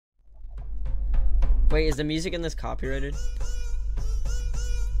Wait, is the music in this copyrighted?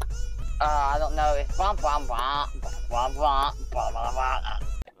 I don't know. It's bum bum bum bum bum bum bum.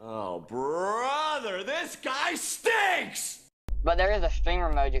 Oh, brother, this guy stinks! But there is a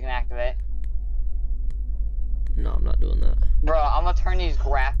streamer mode you can activate. No, I'm not doing that. Bro, I'm gonna turn these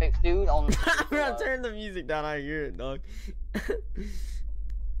graphics, dude, on. I'm gonna turn the music down. I hear it, dog.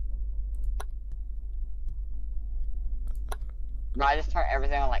 Bro, I just turn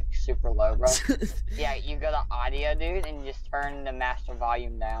everything on like super low, bro. Yeah, you go to audio, dude, and you just turn the master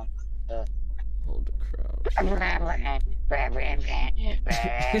volume down. Hold the crouch.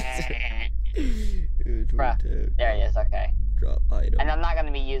 Bro, there it is. Okay. Drop item. And I'm not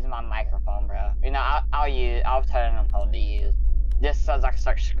gonna be using my microphone, bro. You know, I'll turn it on hold to use. Just so I can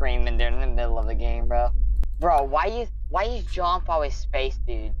start screaming during the middle of the game, bro. Bro, why you jump always space,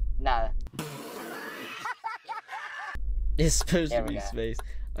 dude? No. It's supposed to be space.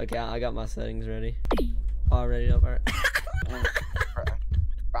 Okay, I got my settings ready. All ready up. All right.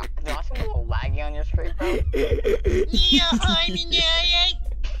 Bro, do I see a little laggy on your screen, bro?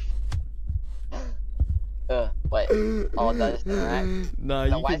 Wait. Oh, that is interact? No,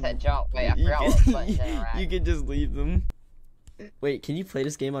 No, you why can, is that jump? Wait, I forgot what buttons interact. you can just leave them. Wait, can you play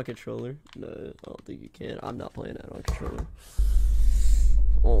this game on controller? No, I don't think you can. I'm not playing that on controller.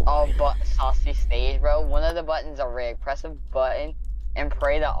 Oh, but saucy stage, bro. One of the buttons are rigged. Press a button and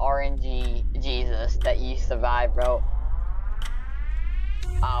pray to RNG Jesus that you survive, bro.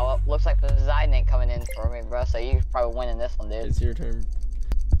 Oh, well, looks like Poseidon ain't coming in for me, bro. So you probably winning this one, dude. It's your turn.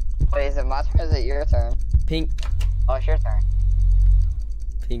 Wait, is it my turn or is it your turn? Pink. Oh, it's your turn.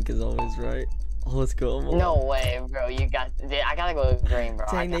 Pink is always right. Oh, let's go. No way, bro. You got. Dude, I gotta go with green, bro.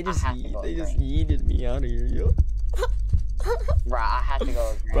 Dang, they just green. yeeted me out of here, yo. Bro, I had to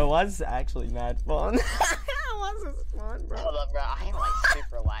go with green. Bro, why is this actually mad fun? Why is this fun, bro? Hold up, bro. I am like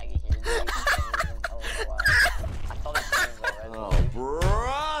super laggy here, dude. I saw this game already. Oh,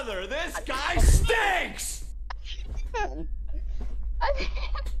 brother, this guy stinks!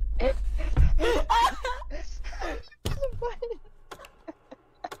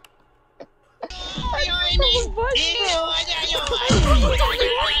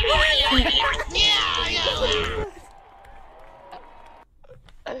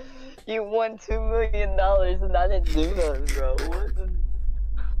 You won $2 million and I didn't do nothing, bro. What the...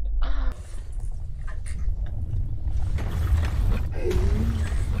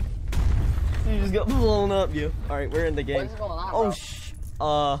 You just got blown up, you. Alright, we're in the game. What's going on,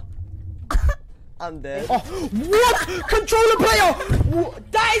 Oh, I'm dead. Oh, what? Controller player!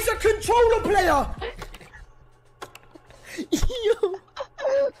 That is a controller player! Yo.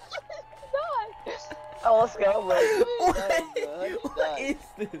 Oh, let's go, bro. What is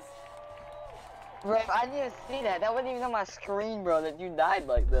this? Bro, I didn't even see that. That wasn't even on my screen, bro, that you died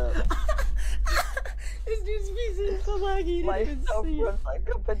like that. This dude's piece so laggy. My stuff was like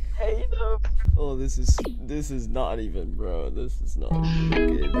a potato. Oh, this is not even, bro. This is not even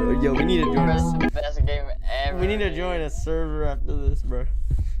okay, bro. Yo, we need to join Best game ever. We need to join a server after this, bro.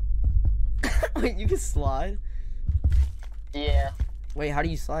 Wait, you can slide? Yeah. Wait, how do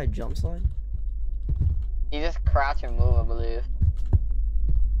you slide? Jump slide? You just crouch and move, I believe.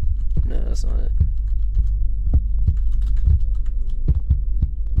 No, that's not it.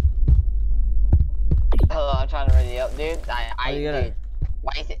 Hello, I'm trying to ready up, dude. Dude,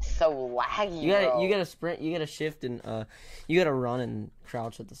 why is it so laggy, you gotta sprint, you gotta shift, and you gotta run and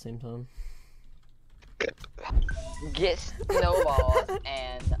crouch at the same time. Get snowballs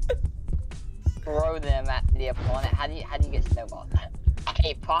and throw them at the opponent. How do you get snowballs?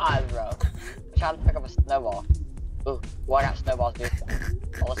 Hey, pause, bro. Try to pick up a snowball. Ooh, well, I got snowballs, dude.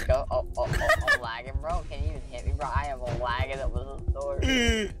 Oh, let's go. Oh, I'm lagging, bro. Can you even hit me, bro? I am lagging up with the door.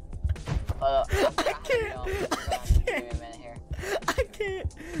 I can't. Give me a minute here. I can't.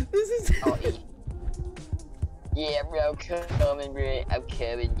 This is. Oh, E. Yeah, bro, coming, bro. I'm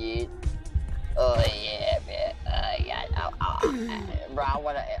coming, dude. Oh yeah, man. Bro, I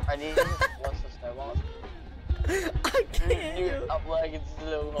wanna. Are these what's the snowballs? I can't. Dude, I'm lagging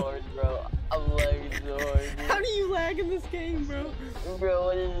so hard, bro. I'm lagging so hard, dude. How do you lag in this game, bro? Bro,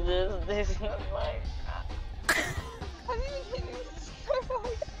 what is this? This is not like. How do you hit me with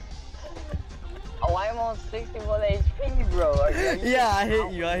snowballs? Oh, I'm on 61 HP, bro. Are you Yeah, I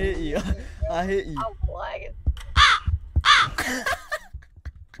hit you. I hit you. I hit you. I'm lagging.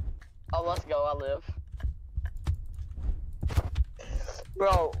 Oh, let's go. I live.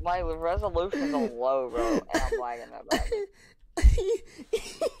 Bro, my resolution's on low, bro, and I'm lagging that bad.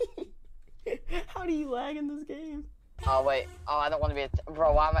 How do you lag in this game? Oh, wait. Oh, I don't want to be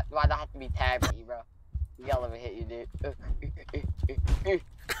bro, why do I have to be tagged with you, bro? You gotta let me hit you, dude.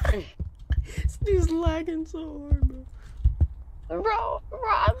 Dude's lagging so hard, bro. Bro,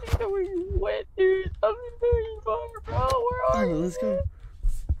 I think that where you went, dude. I'm really far, bro. Where are you? Let's go.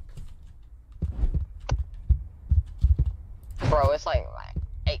 Bro, it's like,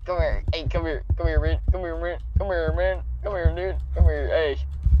 hey, come here. Hey, come here, man. Come here, man. Come here, man. Come here, dude. Come here, hey.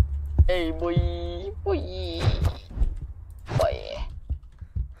 Hey, boy. Boy.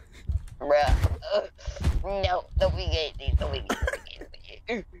 Bruh. No, we get these. No, we get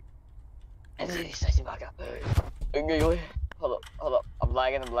these. Okay, hold up. I'm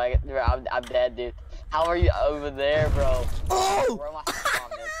lagging. Dude, I'm dead, dude. How are you over there, bro? Oh! Where am I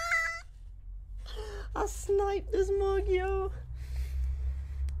from, dude? I sniped this mug, yo.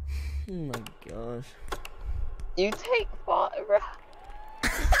 Oh my gosh. You take 5, bro.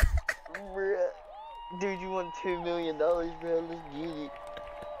 Bruh. Dude, you won $2 million, bro. Let's get it.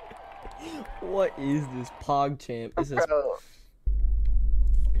 What is this PogChamp? Is this Bro.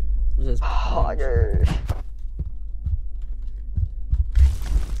 What is this Poggers.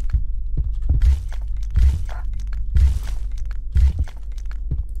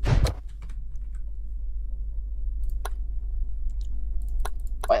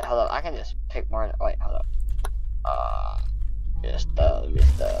 Wait, hold up. I can just pick more. Wait, hold up.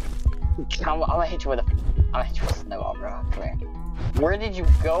 I'm gonna hit you with a snowball, bro. Come here. Where did you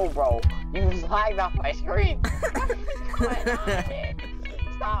go, bro? You lagged off my screen. What's going on here?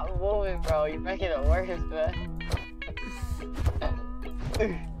 Stop moving, bro. You're making it worse, man.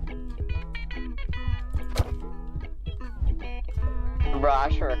 Bro, I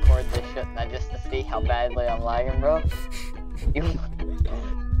should record this shit now just to see how badly I'm lagging, bro. You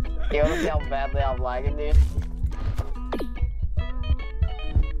wanna see how badly I'm lagging, dude?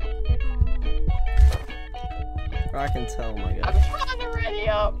 I can tell, my God. I'm trying to ready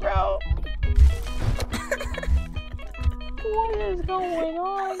up, bro. What is going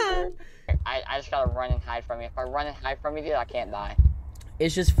on, dude? I just gotta run and hide from you. If I run and hide from you, dude, I can't die.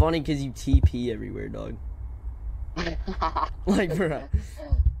 It's just funny because you TP everywhere, dog. Like, bro.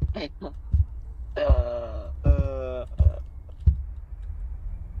 Oh,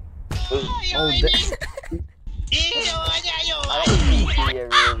 this. I don't TP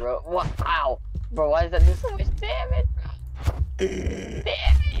everywhere, bro. Wow. Bro, why does that do so much damage, bro?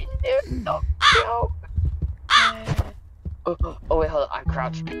 Damage, dude. No joke. Oh, wait, hold on. I'm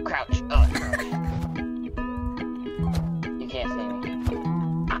crouched. Crouch. Oh, crouch. You can't see me.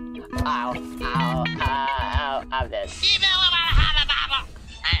 Ow. I'm dead.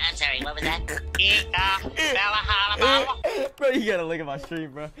 I'm sorry, what was that? Bro, you gotta look at my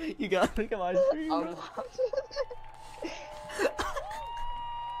stream, bro. You gotta look at my stream, bro.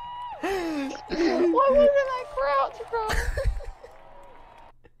 Why wasn't I crouched, bro?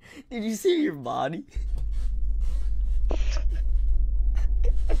 Did you see your body?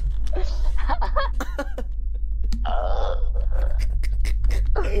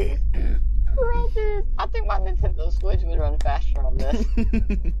 Bro, dude, I think my Nintendo Switch would run faster on this.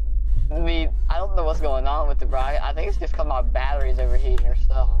 I mean, I don't know what's going on with it, bro. I think it's just because my battery's overheating or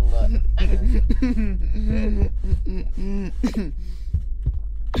something, but...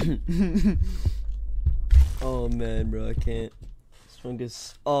 Oh man, bro, I can't. This one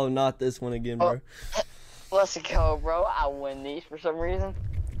gets. Oh, not this one again, bro. Let's go, bro. I win these for some reason.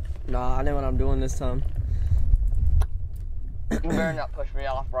 Nah, I know what I'm doing this time. You better not push me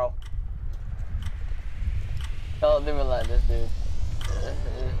off, bro. Don't do me like this, dude.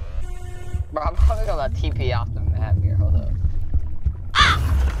 Bro, I'm probably gonna TP off the map here. Hold up.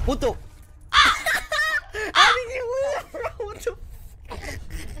 What the? How did you win, bro? What the?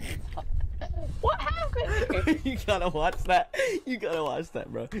 What happened? You gotta watch that. You gotta watch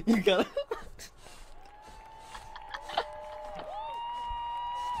that, bro. You gotta.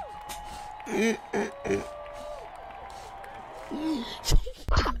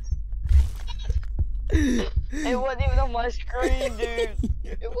 It wasn't even on my screen, dude.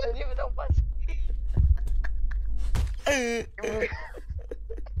 It wasn't even on my screen.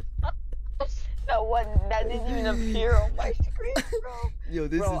 That didn't even appear on my screen, bro. Yo,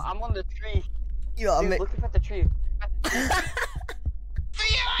 this Bro, is. I'm on the tree. Yo, Dude, look at the tree.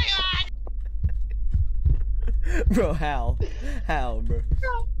 Bro, how? How, bro?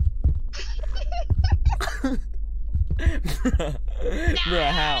 Bro,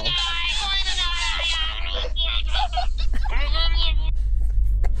 how?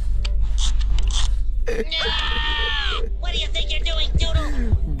 What do you think you're doing,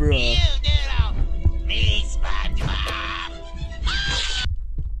 Doodle? Bro. You Doodle! Me, SpongeBob!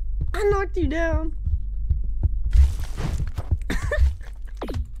 I knocked you down.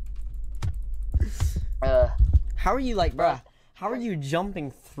 How are you like, bruh? How are you jumping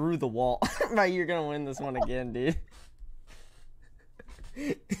through the wall? Bro, you're gonna win this one again, dude.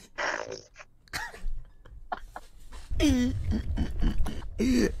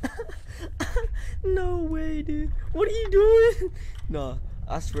 No way, dude. What are you doing? No,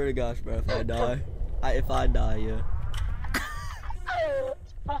 I swear to gosh, bro, if I die, yeah.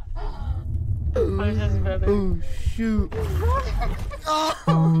 Oh, shoot. Oh.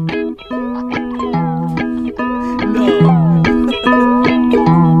 No.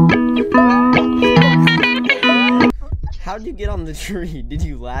 How'd you get on the tree? Did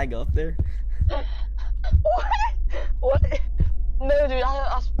you lag up there? What? No, dude,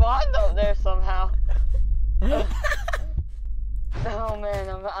 I spawned up there somehow. Oh man,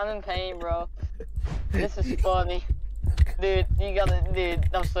 I'm in pain, bro. This is funny. Dude,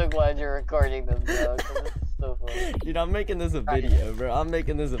 I'm so glad you're recording this, bro, 'cause this is so funny. Dude, I'm making this a video, bro. I'm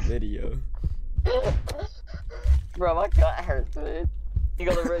making this a video. Bro, my gut hurts, dude. You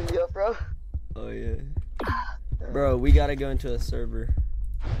gotta ready up, bro? Oh, yeah. Bro, we gotta go into a server.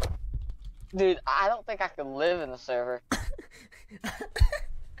 Dude, I don't think I could live in the server.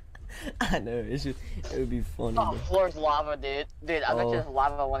 I know, it's just, it would be funny. Oh, Bro. floor's lava, dude. Dude, I bet you this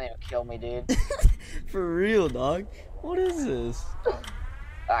lava won't even kill me, dude. For real, dog. What is this?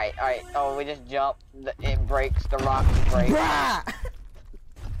 Alright. Oh, we just jump. It breaks. The rocks break. Bruh!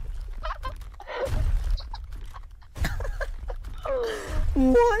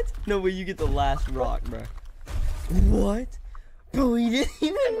 What? No way, you get the last rock, bro. What? Bro, he didn't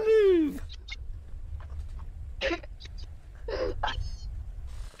even move.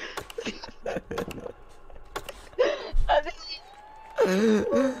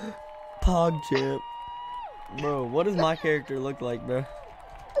 PogChamp. Bro, what does my character look like, bro?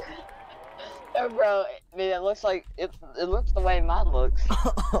 Oh, bro, I mean, it looks like it looks the way mine looks.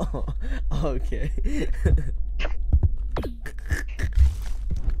 Oh, okay.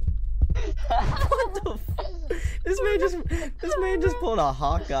 What the f- This man just pulled a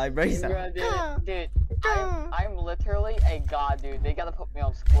Hawkeye, bro. He's like, Bro, dude, I'm literally a god, dude. They gotta put me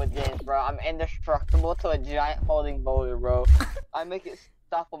on Squid Games, bro. I'm indestructible to a giant holding boulder, bro. I make it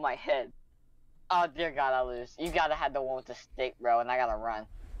stop on my head. Oh dear God, I lose. You gotta have the one with the stick, bro, and I gotta run.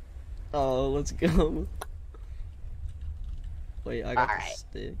 oh, let's go. Wait, I got the Alright.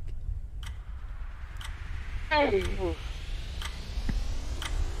 stick.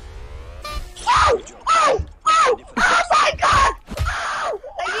 Oh my god!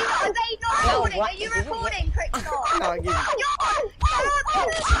 Are they not recording? Are you recording, Crickstone? No, I get it.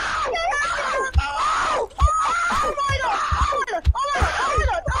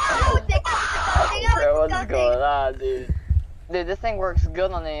 Bro, what's going on, dude? Dude, this thing works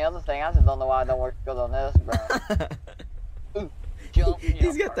good on any other thing. I just don't know why it don't work good on this, bro. Ooh, jump.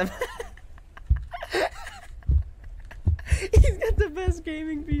 He's got the He's got the best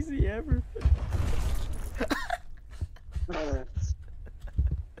gaming PC ever.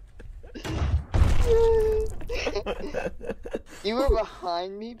 You were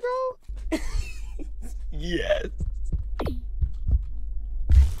behind me, bro? Yes.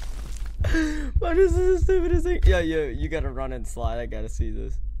 What is this the stupidest thing? Yeah, you gotta run and slide. I gotta see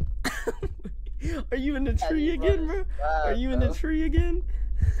this. Are you in the tree again, bro? Are you in the tree again?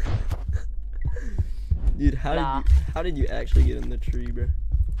 Dude, how did you actually get in the tree, bro?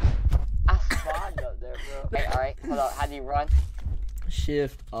 I spawned up there, bro. Hey, alright, hold on. How do you run?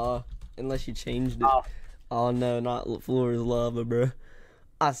 Shift, unless you changed it. Oh no, not floor is lava, bro.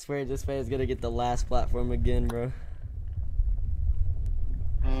 I swear this man's gonna get the last platform again, bro.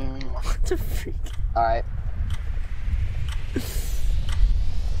 What the freak? Alright.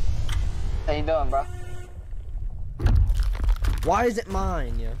 How you doing, bro? Why is it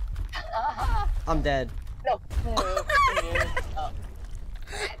mine, yeah? I'm dead. No.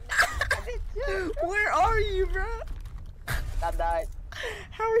 Where are you, bro? I died.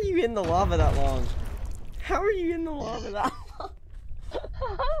 How are you in the lava that long? How are you in the lava that long?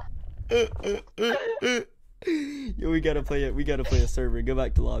 Yo, we gotta play it. We gotta play a server. Go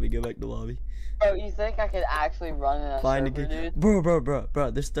back to lobby. Go back to lobby. Bro, you think I could actually run in a Find server, a game. dude?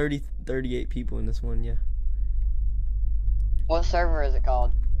 Bro. There's 38 people in this one, yeah. What server is it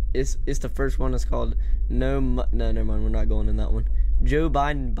called? It's the first one. It's called no, never mind. We're not going in that one. Joe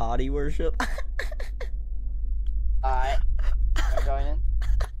Biden body worship. Alright. I'm going in.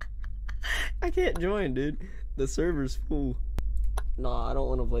 I can't join, dude. The server's full. Nah, I don't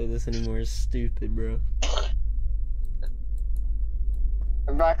want to play this anymore. It's stupid, bro.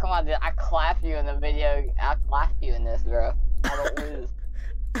 Bro, come on, dude. I clap you in the video. I clap you in this, bro. I don't lose.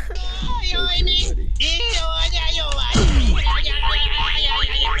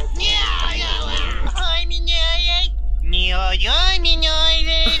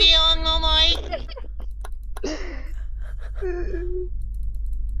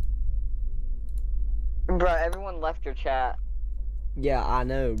 Bro, everyone left your chat. Yeah, I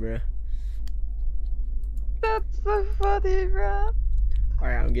know, bro. That's so funny, bro.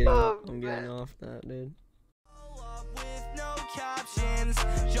 Alright, I'm getting Oh, off that, dude. With no captions,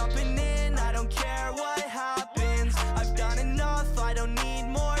 jumping in, I don't care what happens. I've done enough, I don't need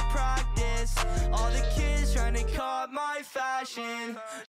more practice. All the kids trying to cop my fashion.